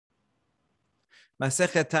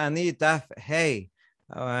Masechet Ta'anit Daf Hey.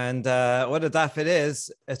 And what a daf it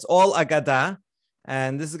is, it's all Agadah.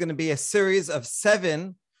 And this is going to be a series of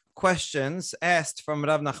 7 questions asked from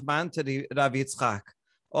Rav Nachman to the Rav Yitzchak.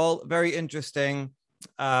 All very interesting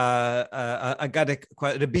Agadic,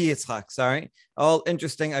 Rabbi Yitzchak, sorry. All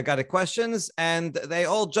interesting Agadic questions, and they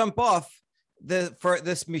all jump off for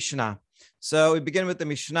this Mishnah. So we begin with the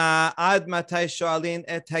Mishnah. Ad matai shoalin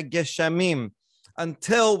et hageshamim.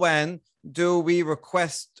 Until when do we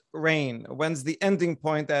request rain? When's the ending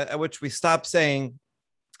point at which we stop saying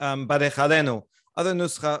Barech Alenu? Other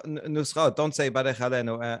nuscha don't say Barech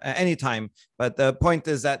Alenu at any time. But the point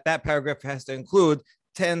is that paragraph has to include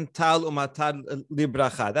ten tal umatad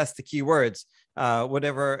libracha. That's the key words.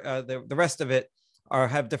 Whatever the rest of it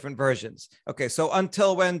have different versions. Okay, so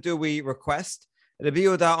until when do we request? Rabbi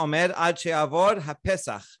Yehuda Omer ad she'avor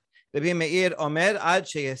haPesach. Rabbi Meir Omer ad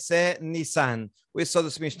she'yaseh Nisan. We saw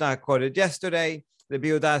this Mishnah quoted yesterday. Rabbi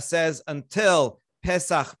Yehuda says until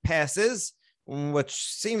Pesach passes, which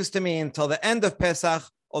seems to mean until the end of Pesach,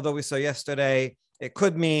 although we saw yesterday it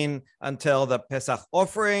could mean until the Pesach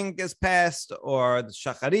offering is passed or the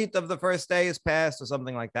Shacharit of the first day is passed or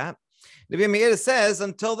something like that. Rabbi Meir says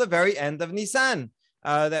until the very end of Nisan,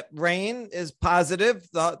 that rain is positive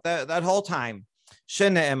that whole time.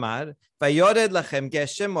 Shene'emar, vayored lachem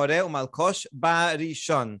geshem moreh umalkosh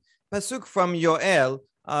barishon. Pasuk from Yoel,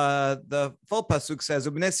 the full pasuk says,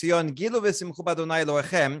 Ubnei Sion gilu v'simchu b'Adonai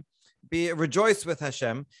Elohechem, be rejoice with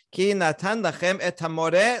Hashem, ki natan lachem et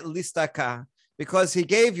hamoreh listaka, because he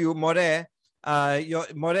gave you moreh,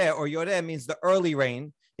 moreh or yoreh means the early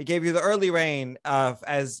rain. He gave you the early rain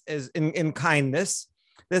as in kindness.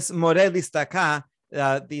 This moreh listaka,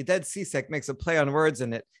 the Dead Sea sect makes a play on words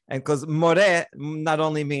in it, and because moreh not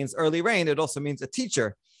only means early rain, it also means a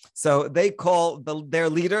teacher. So they call their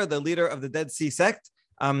leader, the leader of the Dead Sea sect,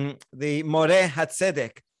 the Moreh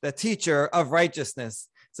Hatzedek, the teacher of righteousness.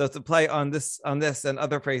 So to play on this and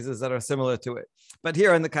other phrases that are similar to it. But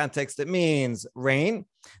here in the context, it means rain.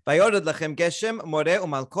 Vayored lachem geshem moreh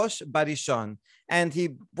umalkosh barishon. And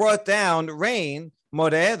he brought down rain,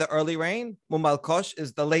 moreh, the early rain, umalkosh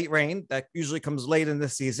is the late rain that usually comes late in the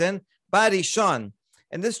season, barishon.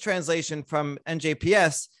 And this translation from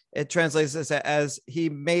NJPS, it translates this as he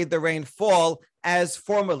made the rain fall as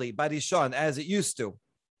formerly, barishon, as it used to.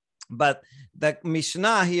 But the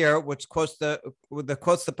Mishnah here, which quotes the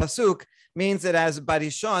pasuk, means it as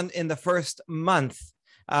barishon in the first month,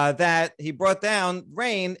 that he brought down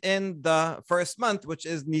rain in the first month, which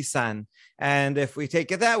is Nisan. And if we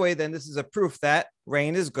take it that way, then this is a proof that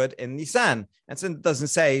rain is good in Nisan. And since it doesn't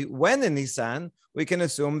say when in Nisan, we can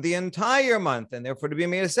assume the entire month. And therefore, the Rabbi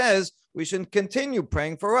Meir says we should continue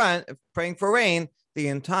praying for rain the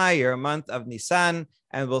entire month of Nisan.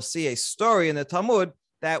 And we'll see a story in the Talmud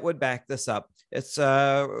that would back this up. It's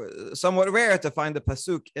somewhat rare to find a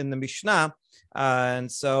pasuk in the Mishnah,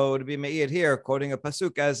 and so to be Meir here quoting a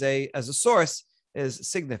pasuk as a source is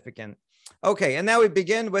significant. Okay, and now we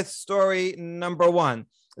begin with story number 1.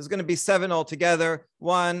 There's going to be 7 altogether.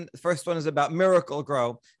 The first one is about Miracle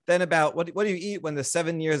Grow. Then about what do you eat when there's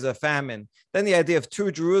 7 years of famine? Then the idea of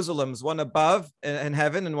 2 Jerusalems, one above in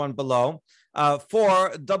heaven and one below.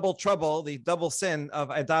 4, double trouble, the double sin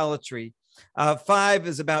of idolatry. 5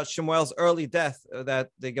 is about Shemuel's early death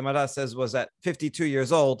that the Gemara says was at 52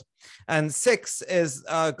 years old. And 6 is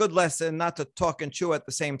a good lesson not to talk and chew at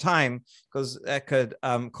the same time because that could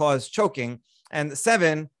cause choking. And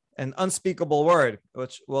 7, an unspeakable word,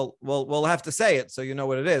 which we'll have to say it so you know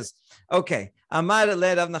what it is. Okay. Amar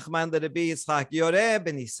le Rav Nachman le Rabbi Yitzchak yoreh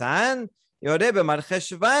b'Nisan, yoreh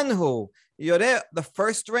b'Marcheshvan hu. Yoreh, the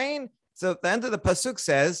first rain. So at the end of the pasuk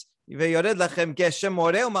says,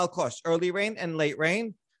 early rain and late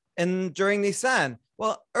rain, and during Nisan.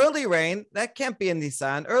 Well, early rain, that can't be in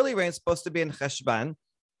Nisan. Early rain is supposed to be in Cheshvan.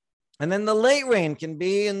 And then the late rain can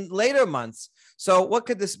be in later months. So what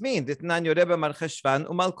could this mean? We have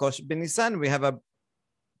a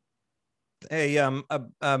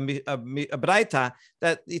braita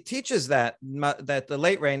that it teaches that the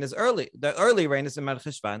late rain is early. The early rain is in Mar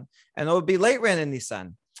Cheshvan, and it will be late rain in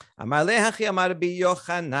Nisan. So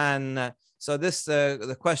this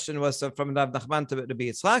the question was from Rav Nachman to Rabbi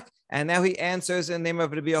Yitzchak, and now he answers in the name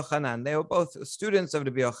of Rabbi Yochanan. They were both students of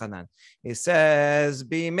Rabbi Yochanan. He says,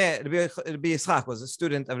 Rabbi Yitzchak was a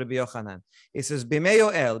student of Rabbi Yochanan. He says, Bimei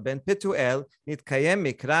Yoel ben Pituel nitkayem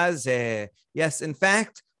mikra zeh. Yes, in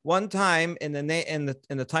fact, one time in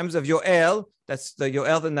the times of Yoel, that's the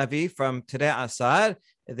Yoel the Navi from Tereh Asar,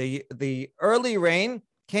 the early rain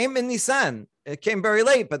came in Nisan. It came very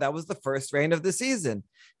late, but that was the first rain of the season.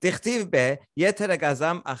 Yoel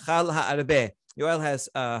has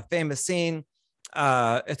a famous scene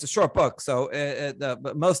it's a short book, so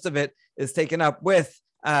most of it is taken up with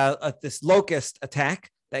this locust attack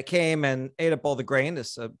that came and ate up all the grain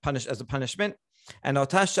as a punishment. And and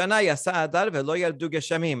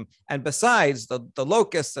besides the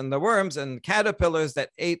locusts and the worms and caterpillars that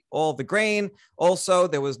ate all the grain, also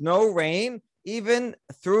there was no rain even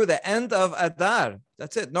through the end of Adar.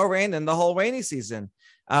 That's it, no rain in the whole rainy season.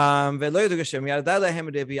 And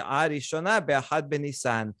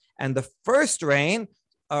the first rain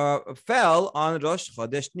fell on Rosh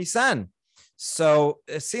Chodesh Nisan. So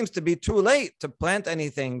it seems to be too late to plant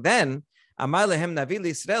anything then. Nevertheless,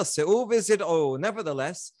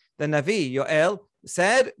 the Navi Yoel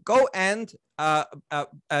said, "Go and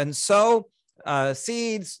sow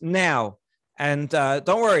seeds now, and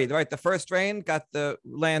don't worry. Right, the first rain got the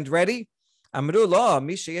land ready." אמרו לו,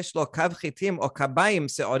 מי שיש לו קו חיטים או קביים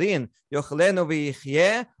שעורין, יאכלנו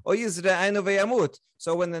ויחיה, או יזרענו וימות.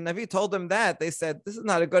 So when the Navi told them that, they said, this is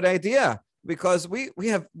not a good idea, because we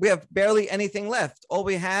have barely anything left. All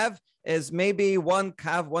we have is maybe one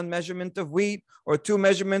measurement of wheat, or 2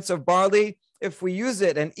 measurements of barley. If we use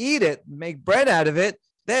it and eat it, make bread out of it,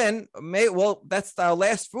 then that's our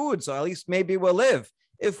last food, so at least maybe we'll live.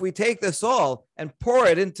 If we take this all and pour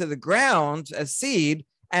it into the ground as seed,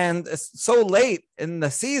 and it's so late in the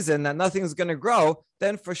season that nothing's going to grow,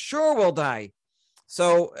 then for sure we'll die.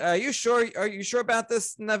 So are you sure about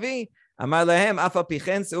this, Navi?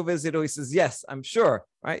 He says, yes, I'm sure.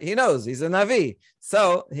 Right? He knows, he's a Navi.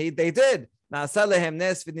 So they did. And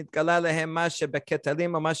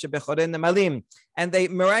they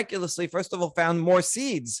miraculously, first of all, found more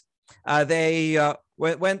seeds. They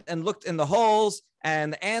went and looked in the holes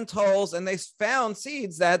and ant holes, and they found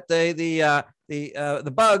seeds that the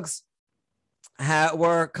bugs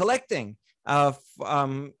were collecting for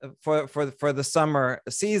the summer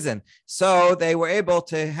season. So they were able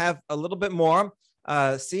to have a little bit more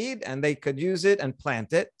seed, and they could use it and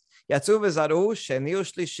plant it. So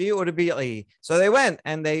they went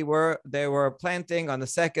and they were planting on the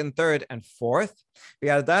 2nd, 3rd, and 4th.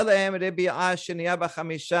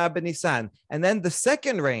 And then the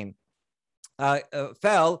second rain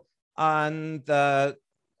fell on the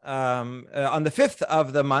 5th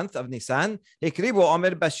of the month of Nisan.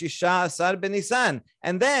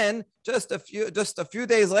 And then just a few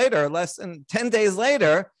days later, less than 10 days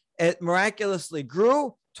later, it miraculously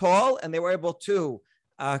grew tall, and they were able to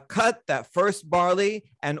cut that first barley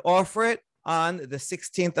and offer it on the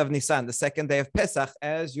 16th of Nisan, the 2nd day of Pesach,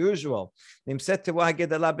 as usual. A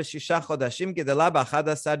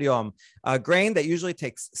grain that usually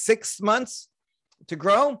takes 6 months to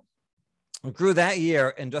grow grew that year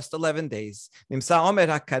in just 11 days. And the Omer on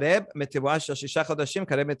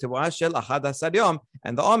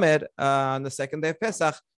the 2nd day of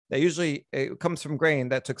Pesach, that usually comes from grain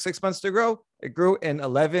that took 6 months to grow, it grew in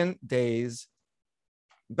 11 days.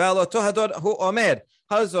 And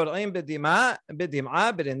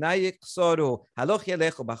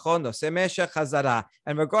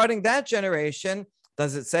regarding that generation,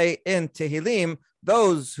 does it say in Tehillim,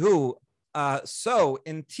 those who sow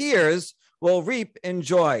in tears will reap in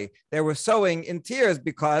joy? They were sowing in tears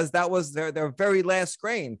because that was their very last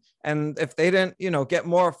grain. And if they didn't, get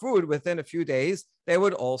more food within a few days, they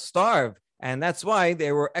would all starve. And that's why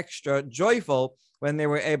they were extra joyful when they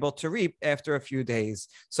were able to reap after a few days.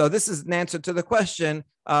 So this is an answer to the question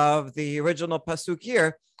of the original pasuk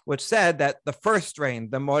here, which said that the first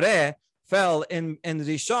rain, the moreh, fell in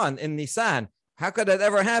Rishon, in Nisan. How could that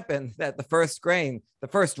ever happen, that the first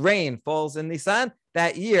rain falls in Nisan?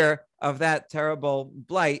 That year of that terrible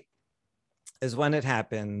blight is when it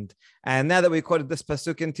happened. And now that we quoted this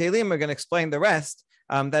pasuk in Tehillim, we're going to explain the rest.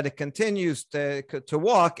 That it continues to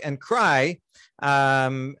walk and cry,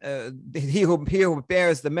 he who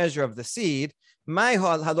bears the measure of the seed.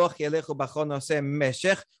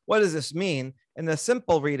 What does this mean? In the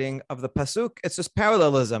simple reading of the pasuk, it's just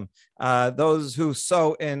parallelism. Those who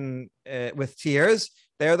sow with tears,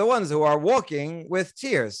 they are the ones who are walking with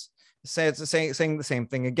tears. Saying the same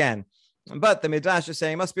thing again. But the Midrash is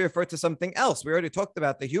saying it must be referred to something else. We already talked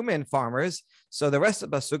about the human farmers, so the rest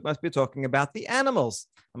of the pasuk must be talking about the animals.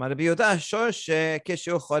 When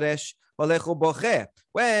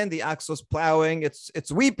the ox was plowing,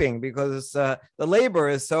 it's weeping because the labor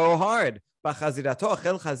is so hard. But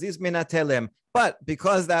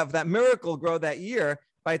because that miracle grew that year,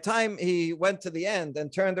 by the time he went to the end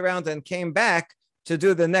and turned around and came back to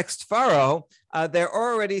do the next furrow, there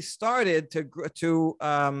already started to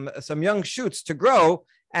some young shoots to grow,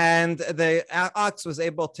 and the ox was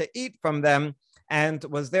able to eat from them and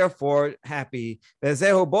was therefore happy. Meaning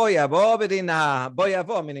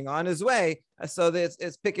on his way, So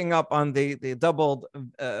it's picking up on the doubled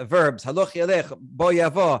verbs. Haloch yelech, bo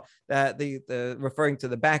yavo, that the referring to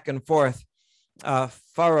the back and forth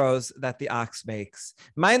furrows that the ox makes.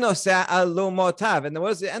 And then what does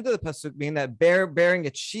the end of the pasuk mean? That bearing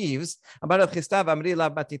its sheaves.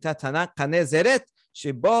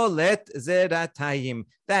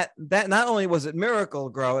 That not only was it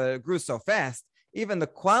miracle it grew so fast, even the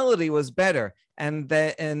quality was better. And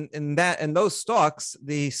in those stalks,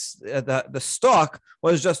 the stalk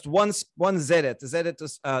was just one zeret. The zeret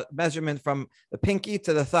was measurement from the pinky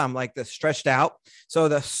to the thumb, like this, stretched out. So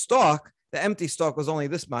the stalk, the empty stalk, was only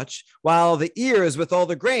this much, while the ears with all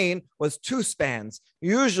the grain was 2 spans.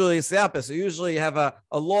 Usually it's the opposite. Usually you have a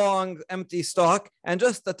long empty stalk, and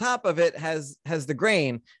just the top of it has the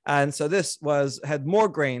grain. And so this had more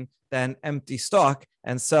grain than empty stalk.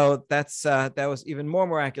 And so that was even more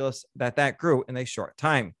miraculous that grew in a short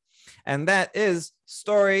time. And that is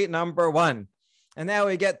story number 1. And now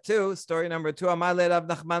we get to story number 2. I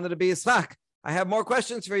have more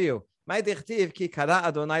questions for you. This is a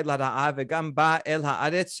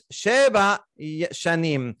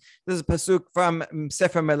pasuk from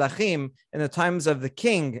Sefer Melachim. In the times of the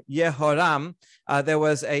king Yehoram, there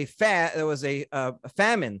was a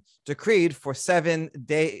famine decreed for 7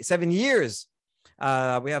 years.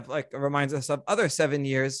 We have reminds us of other 7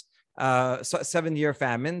 years, 7-year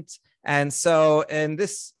famines. And so in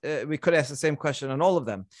this, we could ask the same question on all of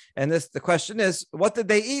them. And the question is, what did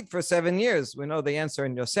they eat for 7 years? We know the answer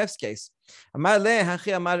in Yosef's case. Well, the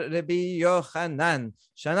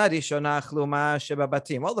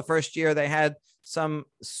first year they had some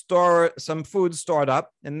food stored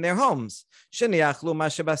up in their homes. In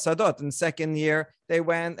the second year, they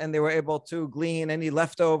went and they were able to glean any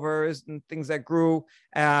leftovers and things that grew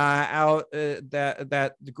that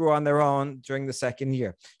grew on their own during the second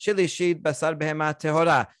year. During the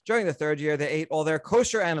third year, they ate all their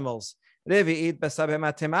kosher animals. Then they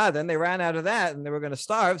ran out of that and they were going to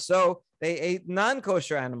starve, so they ate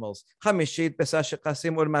non-kosher animals. In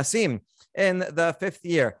the 5th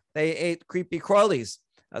year, they ate creepy crawlies.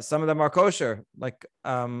 Some of them are kosher, like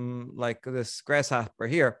this grasshopper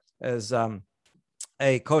here is a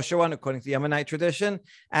kosher one according to the Yemenite tradition,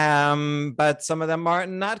 but some of them are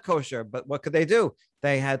not kosher. But what could they do?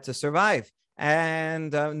 They had to survive.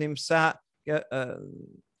 And Nimsa.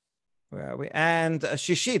 Where are we? And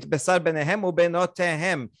Shishit Besar Benehem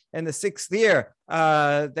Ubenotehem. In the 6th year,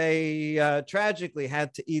 they tragically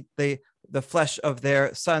had to eat the flesh of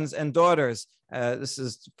their sons and daughters. This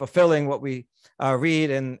is fulfilling what we read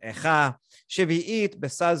in Echa. Shivi'it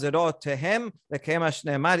Besar Zerotehem Lekemash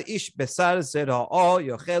Ne'emar Ish Besar Zero'o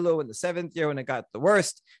Yochelu. In the 7th year, when it got the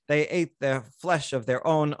worst, they ate the flesh of their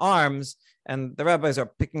own arms. And the rabbis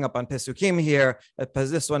are picking up on Pesukim here.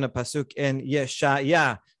 This one, a Pasuk in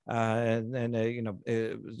Yeshaya.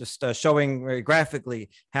 Just showing very graphically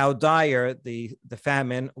how dire the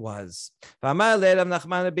famine was.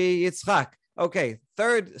 Okay,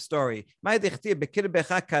 third story. The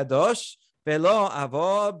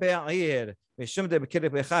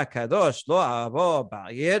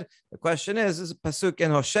question is a pasuk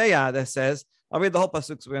in Hosea that says, I'll read the whole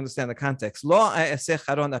pasuk so we understand the context.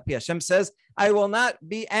 Hashem says, I will not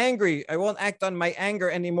be angry. I won't act on my anger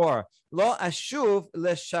anymore. Lo ashuv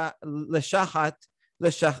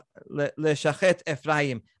leshachet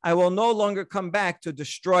Ephraim. I will no longer come back to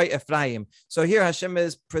destroy Ephraim. So here Hashem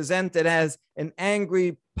is presented as an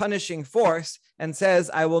angry, punishing force and says,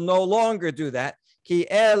 I will no longer do that. Ki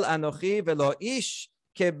el anochi velo ish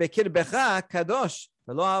ke bekirbecha kadosh.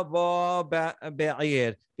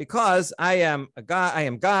 Because I am God, I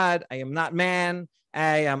am not man,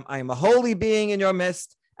 I am a holy being in your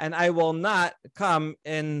midst, and I will not come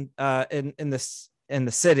in the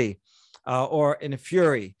city or in a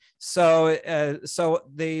fury. So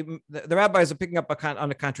the rabbis are picking up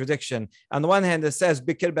on a contradiction. On the one hand, it says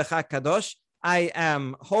Bikir Becha Kadosh, I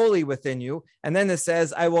am holy within you, and then it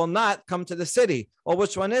says I will not come to the city. Well,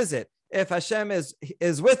 which one is it? If Hashem is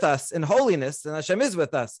with us in holiness, then Hashem is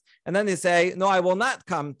with us. And then they say, no, I will not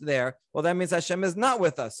come there. Well, that means Hashem is not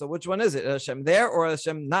with us. So which one is it? Is Hashem there or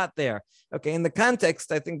Hashem not there? Okay, in the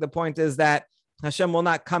context, I think the point is that Hashem will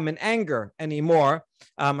not come in anger anymore.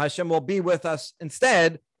 Hashem will be with us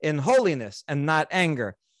instead in holiness and not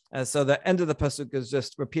anger. So the end of the pasuk is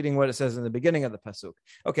just repeating what it says in the beginning of the pasuk.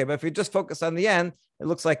 Okay, but if we just focus on the end, it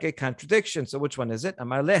looks like a contradiction. So which one is it?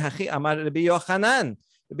 Amar lehachi amar Rabbi Yochanan.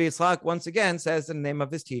 Rabbi Yitzchak once again says in the name of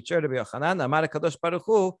his teacher, Rabbi Yochanan, Amar Kadosh Baruch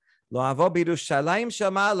Hu, Lo avo b'Yerushalayim shel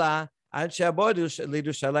ma'ala ad she'abodu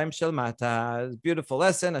l'Yerushalayim shel mata. Beautiful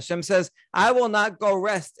lesson. Hashem says, I will not go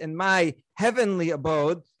rest in my heavenly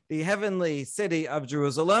abode, the heavenly city of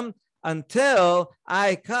Jerusalem, until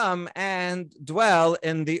I come and dwell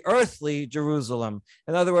in the earthly Jerusalem.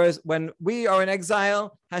 In other words, when we are in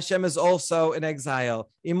exile, Hashem is also in exile.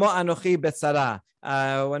 Imo anochi betzara.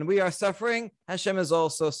 When we are suffering, Hashem is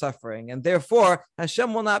also suffering. And therefore,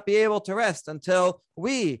 Hashem will not be able to rest until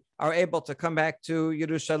we are able to come back to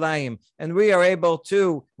Yerushalayim and we are able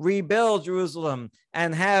to rebuild Jerusalem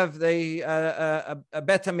and have the a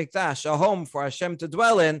Bet HaMikdash, a home for Hashem to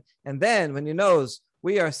dwell in. And then when He knows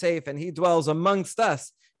we are safe and He dwells amongst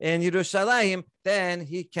us in Yerushalayim, then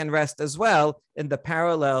He can rest as well in the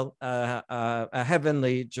parallel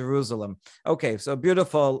heavenly Jerusalem. Okay, so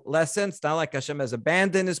beautiful lesson. It's not like Hashem has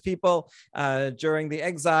abandoned His people during the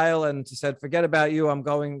exile and said, "Forget about you. I'm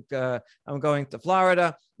going to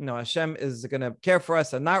Florida." No, Hashem is going to care for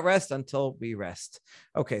us and not rest until we rest.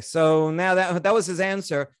 Okay, so now that was his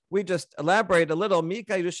answer. We just elaborate a little.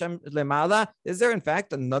 Mika Yerushalayim lemala. Is there in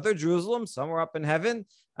fact another Jerusalem somewhere up in heaven?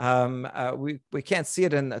 We can't see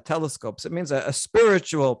it in a telescope. So it means a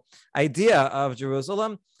spiritual idea of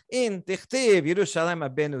Jerusalem. In Tichtiv Yerushalayim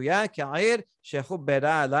Abenuya Ka'ir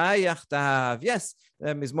Shechubera La Yachtav. Yes,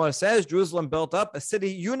 Mizmor says Jerusalem built up a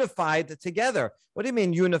city unified together. What do you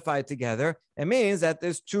mean unified together? It means that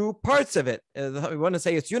there's two parts of it. We want to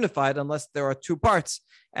say it's unified unless there are two parts.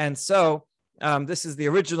 And so this is the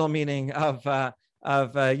original meaning of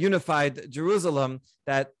unified Jerusalem,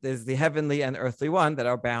 that is the heavenly and earthly one that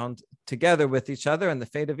are bound together with each other, and the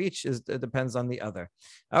fate of each depends on the other.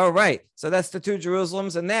 All right, so that's the two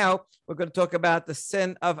Jerusalems, and now we're going to talk about the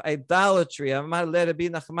sin of idolatry. Amar le Rabbi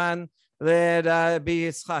Nachman le Rabbi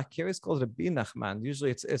Yitzchak. Here it's called Rabbi Nachman.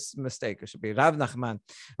 Usually it's a mistake. It should be Rav Nachman.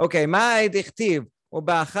 Okay, my dichtiv.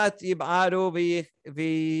 ובאחת יבערו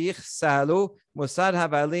ויחסלו מוסד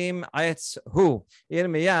הבעלים עץ הוא.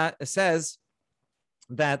 Yirmiyah says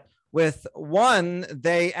that with one,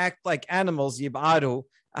 they act like animals, yib'adu.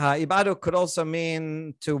 Yib'adu could also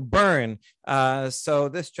mean to burn. So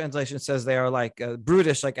this translation says they are like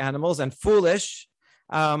brutish, like animals, and foolish.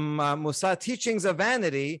 Musa, teachings of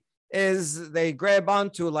vanity, is they grab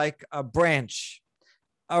onto like a branch.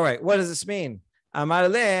 All right, what does this mean? So the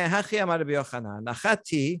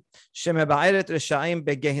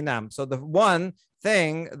one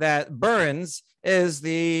thing that burns is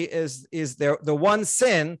the one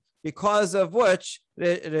sin because of which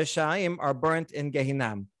the Reshaim are burnt in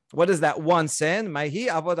Gehinam. What is that one sin? Mahi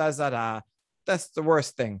avodah zarah. That's the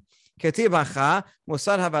worst thing. And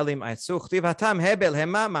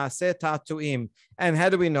how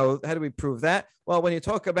do we know? How do we prove that? Well, when you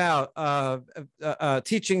talk about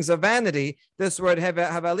teachings of vanity, this word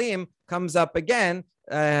havalim comes up again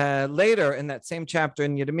later in that same chapter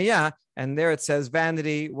in Yirmiyah, and there it says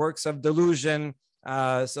vanity, works of delusion.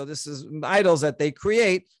 So this is idols that they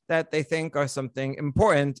create that they think are something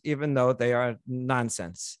important, even though they are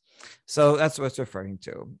nonsense. So that's what it's referring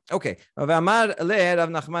to. Okay. So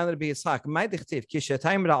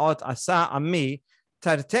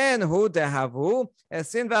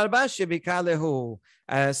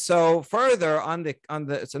further on the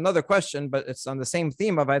it's another question, but it's on the same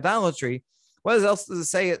theme of idolatry. What else does it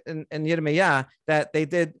say in Yirmiyah that they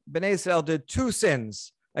did? Bnei Israel did two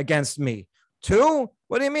sins against me. Two?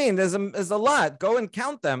 What do you mean? There's a lot. Go and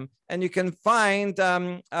count them, and you can find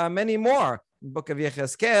many more. Book of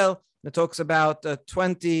Yechezkel, it talks about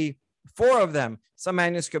 24 of them. Some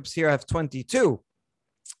manuscripts here have 22.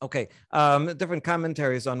 Okay, different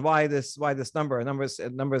commentaries on why this number. Numbers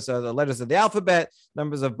are the letters of the alphabet,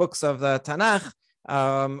 numbers of books of the Tanakh.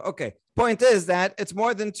 Okay, point is that it's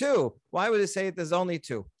more than two. Why would it say there's only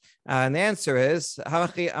two? And the answer is, no, we're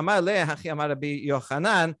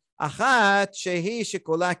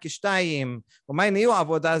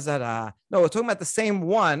talking about the same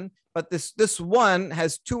one, but this one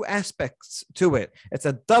has two aspects to it. It's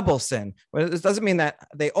a double sin. It doesn't mean that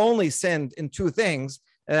they only sinned in two things.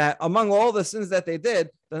 Among all the sins that they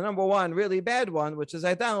did, the number one, really bad one, which is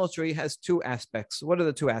idolatry, has two aspects. What are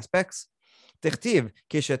the two aspects? תכתיב,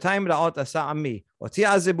 כשתיים רעות עשה עמי, אותי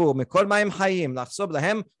עזבו מכל מים חיים, לחסוב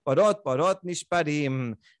להם פרות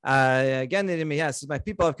נשברים. Again, yes, my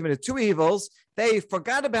people have committed two evils. They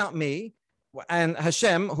forgot about me and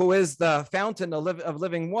Hashem, who is the fountain of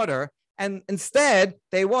living water, and instead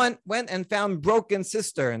they went and found broken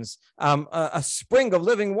cisterns. A spring of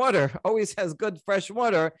living water always has good fresh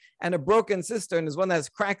water, and a broken cistern is one that has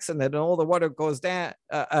cracks in it, and all the water goes down,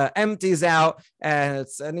 empties out, and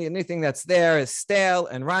it's anything that's there is stale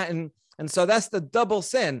and rotten. And so that's the double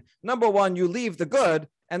sin. Number one, you leave the good,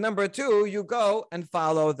 and number two, you go and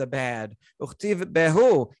follow the bad. Go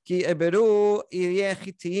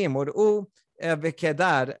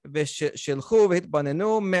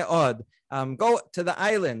to the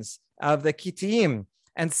islands of the Kittim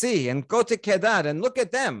and see, and go to Kedar and look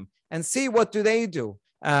at them and see what do they do.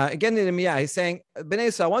 Again, in Nehemiah, he's saying, Bnei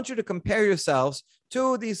Yisrael, I want you to compare yourselves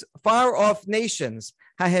to these far-off nations.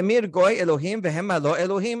 Hahemir goy Elohim vehem lo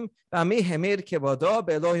Elohim, v'ami hemir kevodo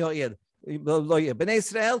be'lo yo'il. Bnei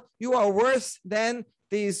Israel, you are worse than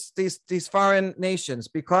these foreign nations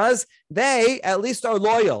because they at least are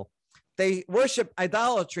loyal. They worship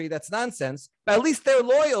idolatry, that's nonsense, but at least they're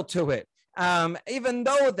loyal to it. Even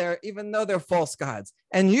though they're false gods,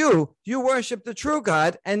 and you worship the true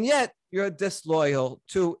God, and yet you're disloyal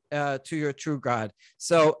to your true God.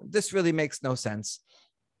 So this really makes no sense.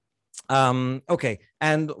 Okay,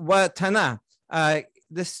 and what Tana?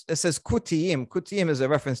 This says Kutiyim. Kutiyim is a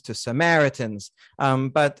reference to Samaritans,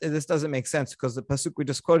 but this doesn't make sense because the pasuk we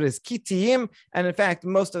just quoted is Kitiyim, and in fact,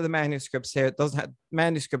 most of the manuscripts here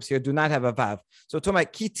do not have a vav. So talking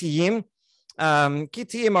about Kitiyim.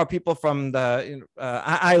 Kittim are people from the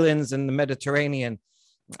islands in the Mediterranean.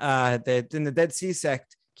 In the Dead Sea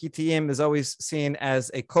sect, Kittim is always seen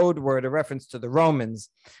as a code word, a reference to the Romans.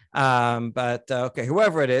 Okay,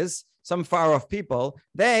 whoever it is, some far-off people,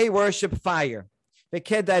 they worship fire. The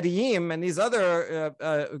Kedariyim and this other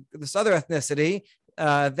ethnicity,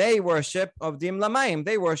 they worship of Dim Lamayim.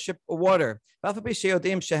 They worship water. And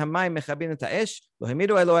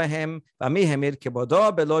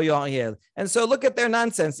so look at their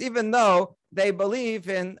nonsense, even though they believe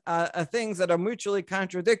in things that are mutually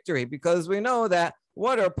contradictory, because we know that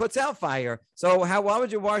water puts out fire. So why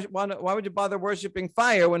would you bother worshiping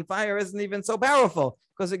fire when fire isn't even so powerful?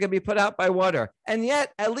 Because it can be put out by water. And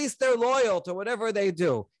yet, at least they're loyal to whatever they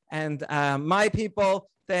do. And my people,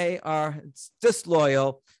 they are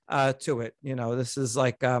disloyal to it. You know, this is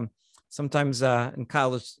like sometimes in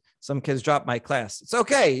college, some kids drop my class. It's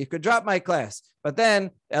okay, you could drop my class, but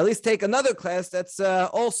then at least take another class that's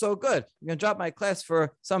also good. You're going to drop my class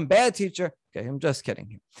for some bad teacher. Okay, I'm just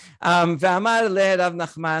kidding. Okay,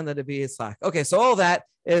 so all that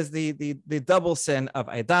is the double sin of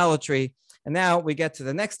idolatry. And now we get to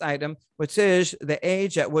the next item, which is the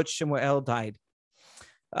age at which Shemuel died.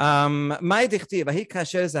 מאי דכתיב, ויהי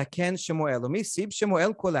כאשר זקן שמואל, ומסיב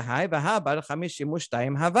שמואל כל החי, והה בר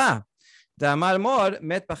 52 הווה. דאמר מור,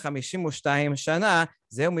 מת ב-52 שנה,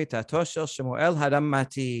 זהו מיתתו של שמואל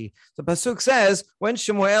הרמתי. The pasuk says, when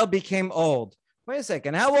Shemuel became old. Wait a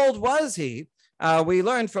second, how old was he? We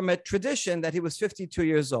learned from a tradition that he was 52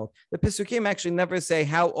 years old. The Pesukim actually never say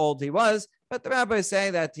how old he was, but the rabbis say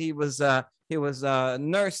that he was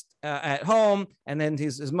nursed at home, and then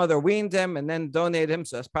his mother weaned him and then donated him.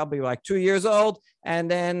 So that's probably like 2 years old. And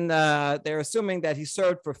then they're assuming that he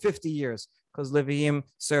served for 50 years because Leviim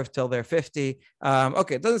served till they're 50.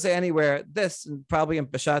 Okay, it doesn't say anywhere this, probably in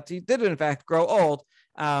Peshat, he did in fact grow old.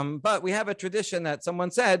 But we have a tradition that someone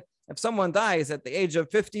said, if someone dies at the age of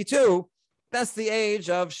 52, that's the age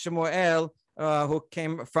of Shemuel, who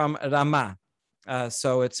came from Ramah.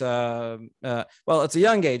 So it's it's a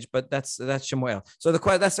young age, but that's Shemuel. So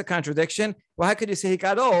that's a contradiction. Well, how could you say he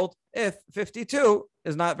got old if 52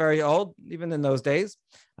 is not very old, even in those days?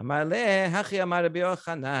 So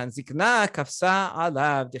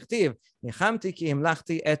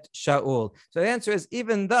the answer is,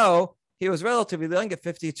 even though he was relatively young at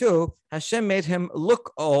 52, Hashem made him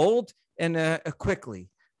look old quickly.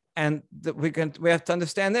 And we have to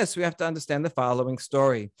understand this. We have to understand the following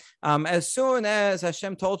story. As soon as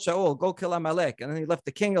Hashem told Shaul, go kill Amalek, and then he left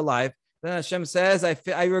the king alive, then Hashem says,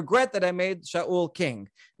 I regret that I made Shaul king.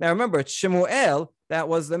 Now remember, it's Shemuel that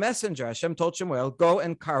was the messenger. Hashem told Shemuel, go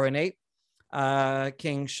and coronate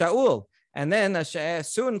King Shaul. And then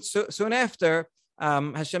soon after,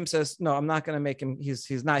 Hashem says, no, I'm not going to make him, he's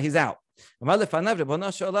out.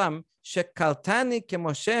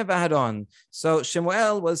 So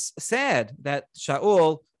Shemuel was sad that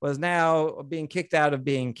Shaul was now being kicked out of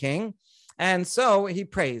being king. And so he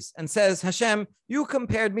prays and says, Hashem, you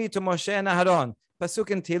compared me to Moshe and Aharon.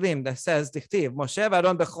 Pasuk in Tilim that says, Dichtiv, Moshe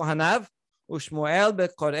v'Aharon b'Kohanav, u'Shmuel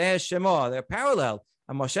b'Korei Shemo. They're parallel.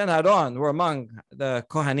 And Moshe and Aharon were among the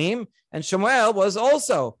Kohanim, and Shemuel was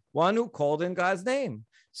also one who called in God's name.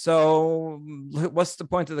 So what's the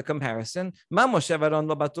point of the comparison? Just like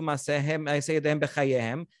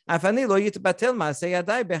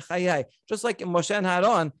Moshe and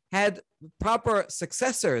Aaron had proper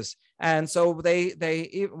successors, and so they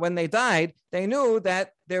when they died, they knew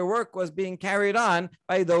that their work was being carried on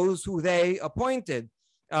by those who they appointed,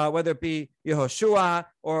 whether it be Yehoshua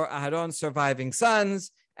or Aaron's surviving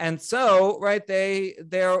sons. And so, right,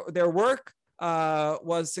 their work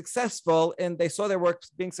was successful, and they saw their work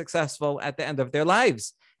being successful at the end of their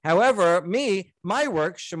lives. However, my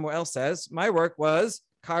work, Shemuel says, my work was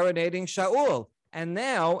coronating Shaul. And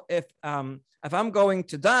now, if I'm going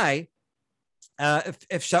to die,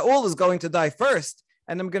 if Shaul is going to die first,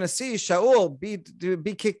 and I'm going to see Shaul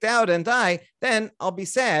be kicked out and die, then I'll be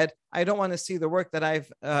sad. I don't want to see the work that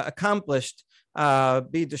I've accomplished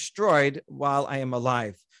be destroyed while I am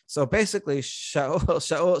alive. So basically,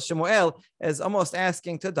 Shemuel is almost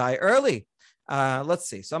asking to die early. Let's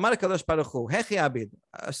see. So Amar Kadosh Baruch Hu, Hechi Abid.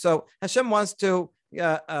 So Hashem wants to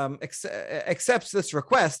accepts this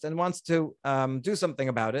request and wants to do something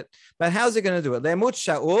about it. But how's he going to do it? Le'emut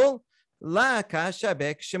Shaul la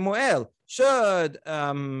kashabek Shemuel. Should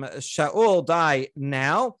Shaul die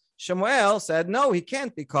now? Shemuel said no, he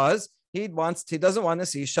can't, because he doesn't want to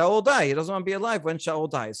see Shaul die. He doesn't want to be alive when Shaul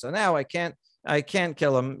dies. So now I can't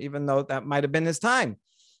kill him, even though that might have been his time.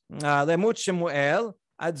 Le'emut Shemuel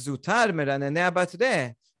ad zutar meraneneh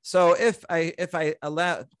batdeh. So if I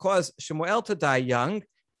cause Shemuel to die young,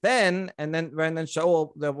 then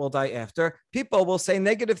Shaul will die after, people will say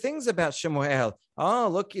negative things about Shemuel. Oh,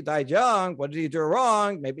 look, he died young. What did he do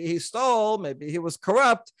wrong? Maybe he stole. Maybe he was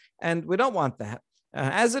corrupt. And we don't want that.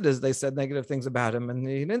 As it is, they said negative things about him, and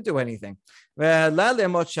he didn't do anything. If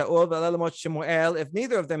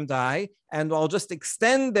neither of them die, and I'll just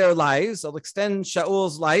extend their lives, I'll extend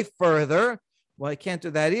Shaul's life further. Well, I can't do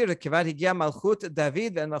that either.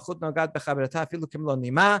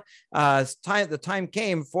 The time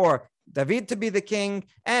came for David to be the king,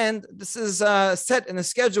 and this is set in a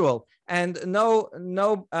schedule. And no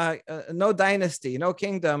dynasty, no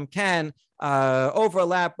kingdom can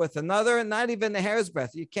overlap with another, not even a hair's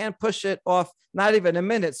breadth. You can't push it off, not even a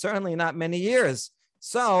minute, certainly not many years.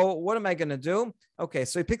 So what am I going to do? Okay,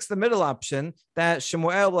 so he picks the middle option, that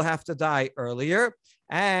Shemuel will have to die earlier,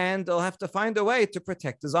 and they'll have to find a way to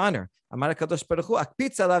protect his honor. So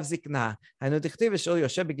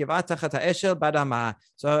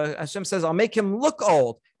Hashem says, I'll make him look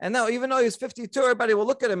old. And now, even though he's 52, everybody will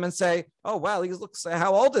look at him and say, oh, wow, he looks,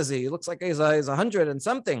 how old is he? He looks like he's 100 and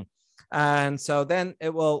something. And so then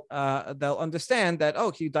they'll understand that,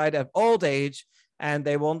 oh, he died of old age, and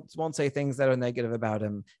they won't say things that are negative about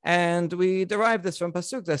him. And we derive this from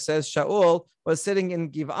pasuk that says Shaul was sitting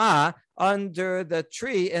in Giv'ah under the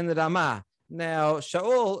tree in Ramah. Now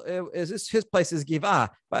Shaul his place is Giv'ah,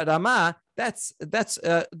 but Ramah that's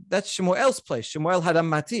Shemuel's place. Shemuel had a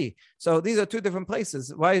mati. So these are two different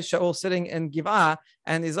places. Why is Shaul sitting in Giv'ah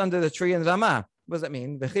and he's under the tree in Ramah? What does that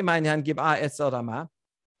mean? Giv'ah etzel Ramah.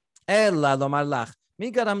 Ella lomar lach.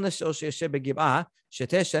 Mi garam l'Shaul sheyeshev b'Giv'ah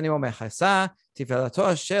sheteh shani umechasa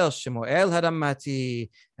tifelato shel Shemuel haramati.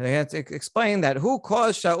 And they had to explain that who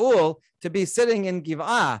caused Shaul to be sitting in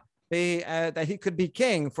Giv'ah, that he could be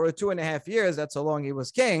king for 2.5 years. That's how long he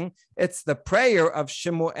was king. It's the prayer of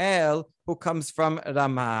Shemuel who comes from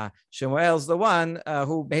Ramah. Shemuel's the one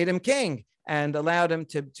who made him king and allowed him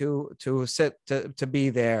to be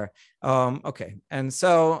there. Okay, and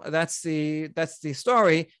so that's the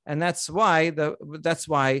story, and that's why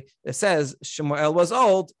it says Shemuel was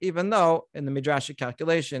old, even though in the Midrashic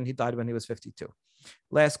calculation he died when he was 52.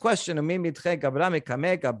 Last question: Can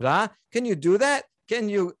you do that? Can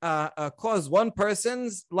you cause one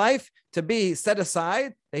person's life to be set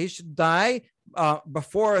aside, that he should die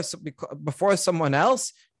before someone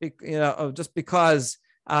else? Just because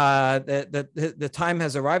the time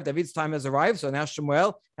has arrived, David's time has arrived, so now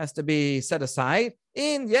Shemuel has to be set aside.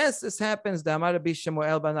 And yes, this happens. Amar Rabbi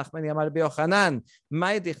Shemuel ben Nachmani, Amar Rabbi Yochanan,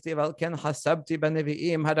 Mai dichtiv al ken hasabti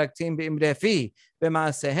b'nevi'im haraktim be'imre fi,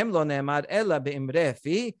 b'ma'asehem lo ne'emar ela be'imre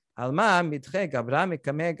fi, alma midche gabra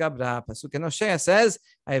mikame gabra. Pasuk in Hosea says,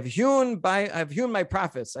 I have hewn my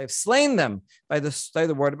prophets, I have slain them by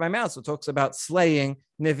the word of my mouth. So it talks about slaying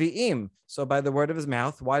nevi'im. So by the word of his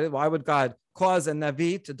mouth, why would God cause a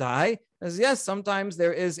navi to die? As yes, sometimes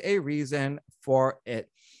there is a reason for it.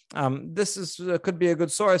 This could be a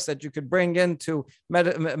good source that you could bring into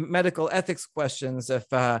medical ethics questions if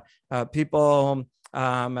people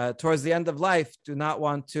towards the end of life do not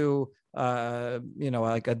want to,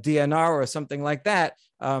 like a DNR or something like that,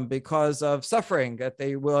 because of suffering that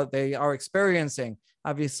they are experiencing.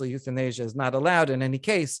 Obviously, euthanasia is not allowed in any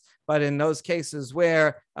case, but in those cases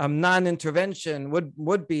where non-intervention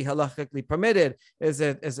would be halachically permitted, is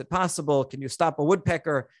it possible? Can you stop a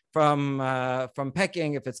woodpecker from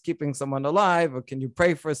pecking if it's keeping someone alive, or can you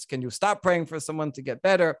stop praying for someone to get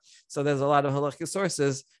better? So there's a lot of halachic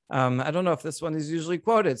sources. I don't know if this one is usually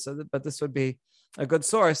quoted, but this would be a good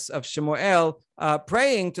source of Shemuel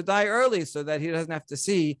praying to die early so that he doesn't have to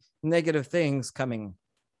see negative things coming.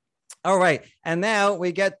 All right, and now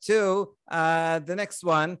we get to the next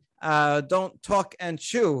one. Don't talk and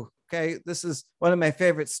chew. Okay, this is one of my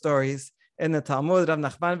favorite stories in the Talmud. Rav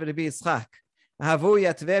Nachman v'Rabbi Yitzchak. They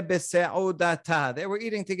were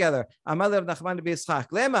eating together. Amar Rav Nachman Rabbi Yitzchak.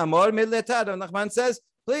 Lema amor midleta. Rav Nachman says,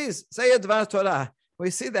 please say a dvar Torah. We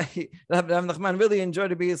see that Rav Nachman really enjoyed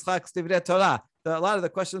Rabbi Yitzchak's divrei Torah. A lot of the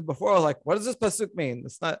questions before were like, what does this pasuk mean?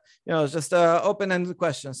 It's not, it's just open-ended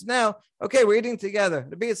questions. Now, okay, we're eating together.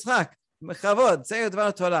 Rabbi Yitzchak, mechavod, say a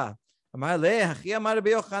dvar Torah. אמר לה, אחי אמר רבי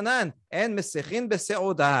יוחנן, אין מסיחין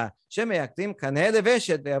בסעודה, שמייקדים קנה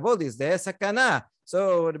לבשת ויבוא להזדהה סכנה.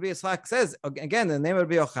 So Rabbi Yitzchak says, again, in the name of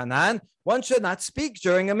Rabbi Yochanan, one should not speak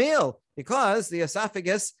during a meal because the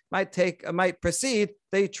esophagus might precede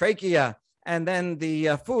the trachea, and then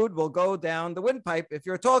the food will go down the windpipe if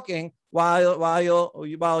you're talking while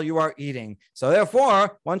you are eating. So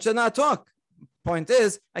therefore, one should not talk. Point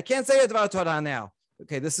is, I can't say a Dvar Torah now.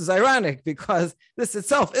 Okay, this is ironic because this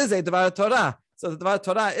itself is a Dvar Torah. So the Dvar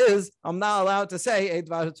Torah is, I'm not allowed to say a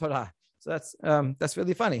Dvar Torah. So that's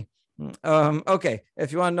really funny. Okay,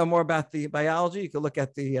 if you want to know more about the biology, you can look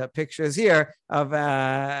at the pictures here of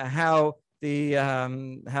how the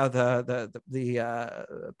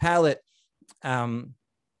palate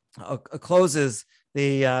closes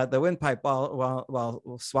the windpipe while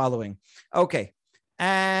swallowing. Okay,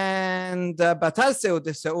 and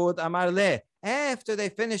after they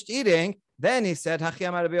finished eating, then he said,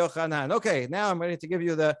 okay, now I'm ready to give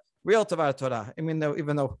you the real Dvar Torah. I mean,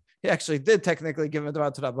 even though he actually did technically give him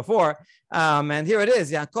Dvar Torah before. And here it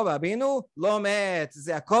is. Yaakov Abinu lo met.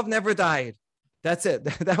 Yaakov never died. That's it.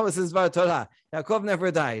 That was his Dvar Torah. Yaakov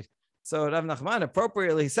never died. So Rav Nachman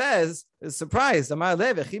appropriately says, is surprised. Amar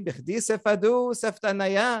le v'chi b'chdi sefadu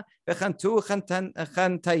seftanaya v'chantu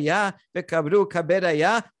chantaya v'kabru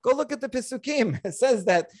kaberaya. Go look at the Pesukim. It says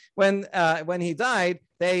that when he died,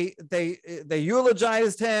 they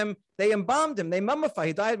eulogized him. They embalmed him. They mummified.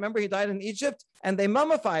 He died. Remember, he died in Egypt, and they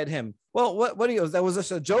mummified him. Well, what do you? That was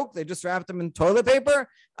just a joke. They just wrapped him in toilet paper,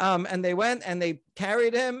 and they went and they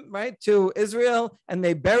carried him right to Israel, and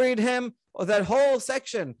they buried him. Or that whole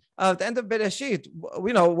section of the end of Bereshit.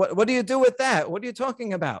 What do you do with that? What are you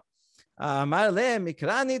talking about?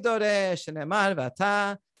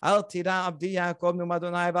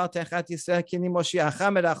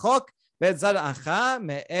 ואת זרעך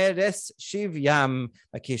מארץ שבים,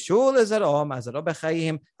 וקישור לזרעו, מהזרעו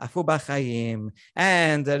בחיים, אף הוא בחיים.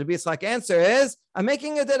 And the Rabbi Yitzchak answer is, I'm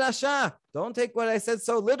making a derasha. Don't take what I said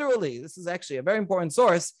so literally. This is actually a very important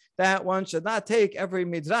source that one should not take every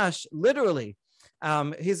midrash literally.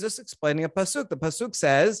 He's just explaining a pasuk. The pasuk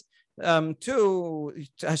says,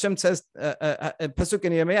 Hashem says, pasuk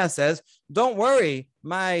in Yirmiyah says, don't worry,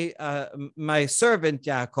 my servant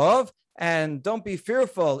Yaakov, and don't be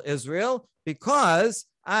fearful, Israel, because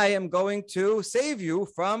I am going to save you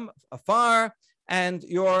from afar and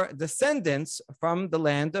your descendants from the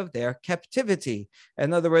land of their captivity.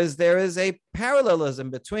 In other words, there is a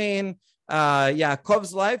parallelism between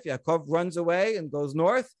Yaakov's life. Yaakov runs away and goes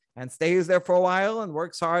north and stays there for a while and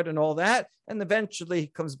works hard and all that, and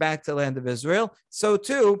eventually comes back to the land of Israel. So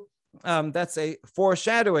too, that's a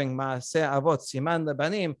foreshadowing, Ma'aseh Avot, Siman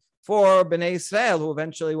Lebanim, for Bnei Israel, who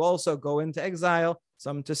eventually will also go into exile,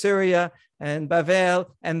 some to Syria and Bavel,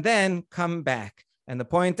 and then come back. And the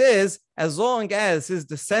point is, as long as his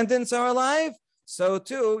descendants are alive, so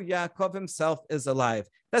too Yaakov himself is alive.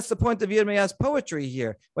 That's the point of Yirmiyah's poetry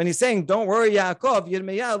here. When he's saying, don't worry, Yaakov,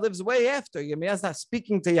 Yirmiyah lives way after. Yirmiyah's not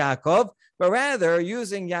speaking to Yaakov, but rather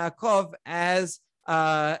using Yaakov as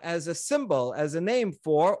a symbol, as a name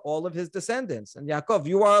for all of his descendants. And Yaakov,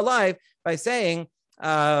 you are alive, by saying,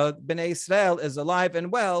 Bnei Israel is alive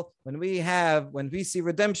and well. When we see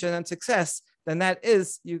redemption and success, then that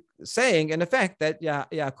is you saying, in effect, that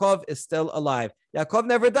Yaakov is still alive. Yaakov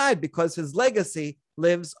never died because his legacy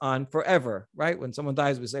lives on forever, right? When someone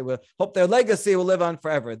dies, we say, we hope their legacy will live on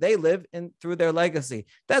forever. They live through their legacy.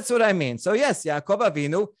 That's what I mean. So yes, Yaakov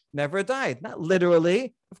Avinu never died. Not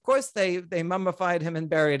literally. Of course, they mummified him and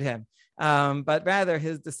buried him, but rather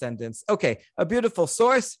his descendants. Okay, a beautiful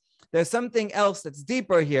source. There's something else that's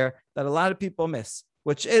deeper here that a lot of people miss,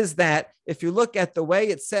 which is that if you look at the way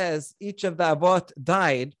it says each of the Avot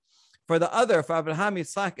died, for Abraham,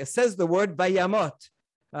 Yitzchak, it says the word Vayamot,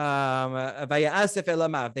 Vayasef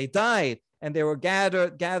Elamav. They died and they were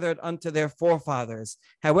gathered unto their forefathers.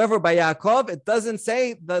 However, by Yaakov, it doesn't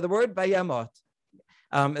say the word Vayamot.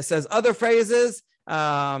 It says other phrases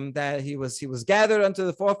that he was gathered unto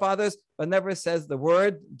the forefathers, but never says the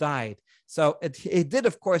word died. So it did,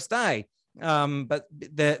 of course, die. But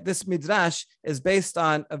this midrash is based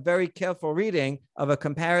on a very careful reading of a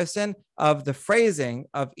comparison of the phrasing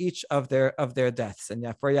of each of their deaths. And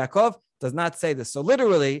for Yaakov, does not say this. So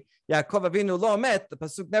literally, Yaakov Avinu lo met, the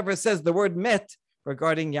pasuk never says the word met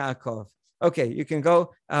regarding Yaakov. Okay, you can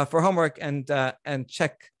go for homework and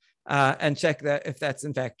check that if that's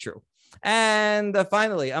in fact true. And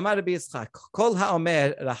finally, Amar Rabbi Yitzchak, Kol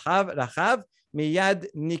ha'omer Rachav, Rachav, miyad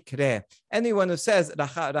nikre. Anyone who says,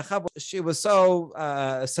 Rachav, she was so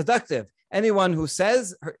seductive. Anyone who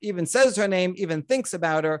says, even says her name, even thinks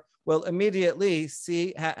about her, will immediately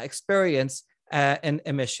experience an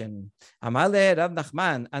emission. Amale Rav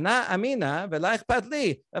Nachman, Ana Amina v'la ichpat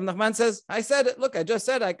li. Rav Nachman says, I said it. Look, I just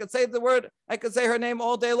said it. I could say the word. I could say her name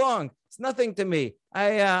all day long. It's nothing to me.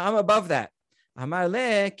 I'm above that.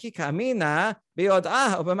 Amale ki kamina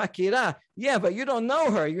biod'ah u'b'makira. Yeah, but you don't know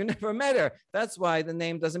her. You never met her. That's why the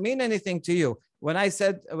name doesn't mean anything to you. When I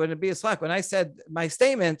said my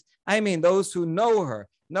statement, I mean those who know her.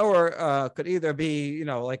 Know her could either be,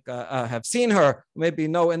 have seen her, maybe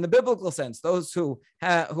know in the biblical sense. Those who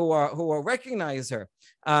recognize her.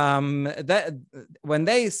 That when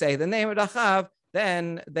they say the name of Rachav,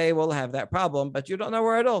 then they will have that problem. But you don't know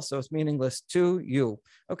her at all, so it's meaningless to you.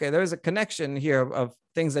 Okay, there's a connection here of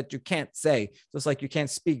things that you can't say, just like you can't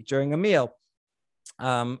speak during a meal.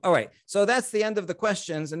 All right, so that's the end of the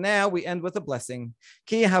questions, and now we end with a blessing.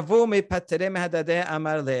 One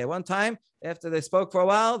time, after they spoke for a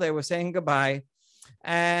while, they were saying goodbye,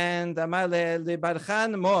 and Nachman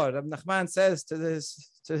says to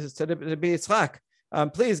the Rabbi Yitzchak,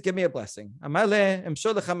 please give me a blessing. So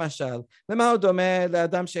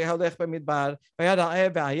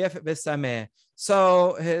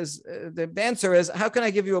the answer is, how can I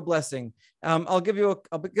give you a blessing? I'll give you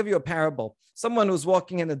a parable. Someone who's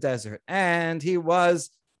walking in the desert, and he was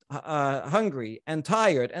hungry and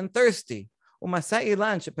tired and thirsty. And he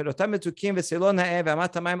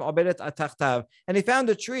found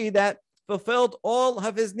a tree that fulfilled all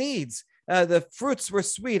of his needs. The fruits were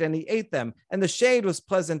sweet and he ate them, and the shade was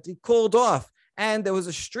pleasant. He cooled off, and there was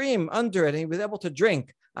a stream under it, and he was able to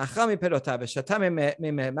drink. And so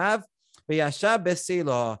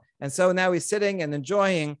now he's sitting and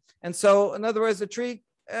enjoying. And so, in other words, the tree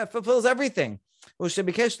fulfills everything.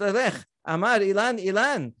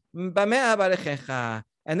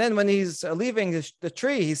 And then when he's leaving the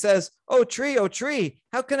tree, he says, oh tree,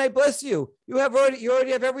 how can I bless you? You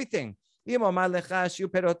already have everything. If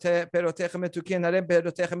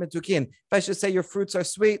I should say your fruits are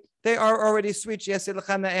sweet, they are already sweet.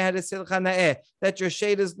 That your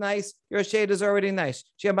shade is nice, your shade is already nice.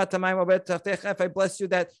 If I bless you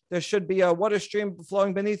that there should be a water stream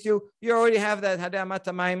flowing beneath you, you already have that. The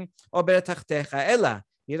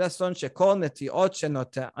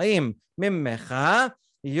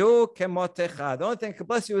only thing I can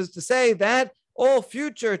bless you is to say that all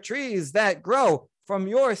future trees that grow from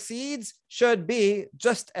your seeds should be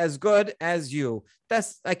just as good as you.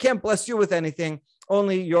 I can't bless you with anything,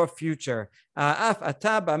 only your future. And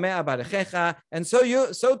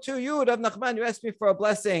so too you, Rav Nachman, you asked me for a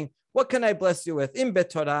blessing. What can I bless you with? Im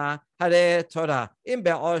beTorah, hare Torah. Im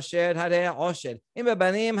be'osher, hare osher. Im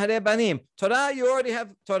be'banim, hare banim. Torah, you already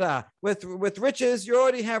have Torah. With riches, you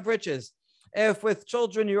already have riches. If with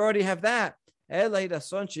children, you already have that. The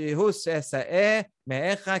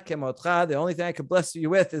only thing I can bless you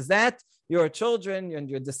with is that your children and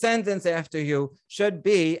your descendants after you should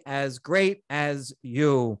be as great as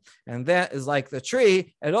you. And that is like the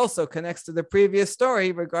tree. It also connects to the previous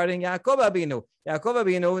story regarding Yaakov Abinu. Yaakov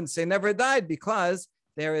Abinu, and say, never died because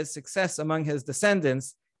there is success among his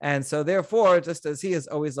descendants. And so therefore, just as he is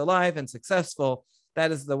always alive and successful,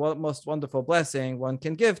 that is the most wonderful blessing one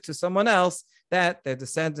can give to someone else, that their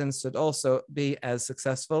descendants should also be as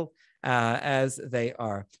successful as they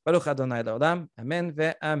are. Baruch Adonai Le'olam. Amen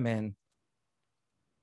ve'amen.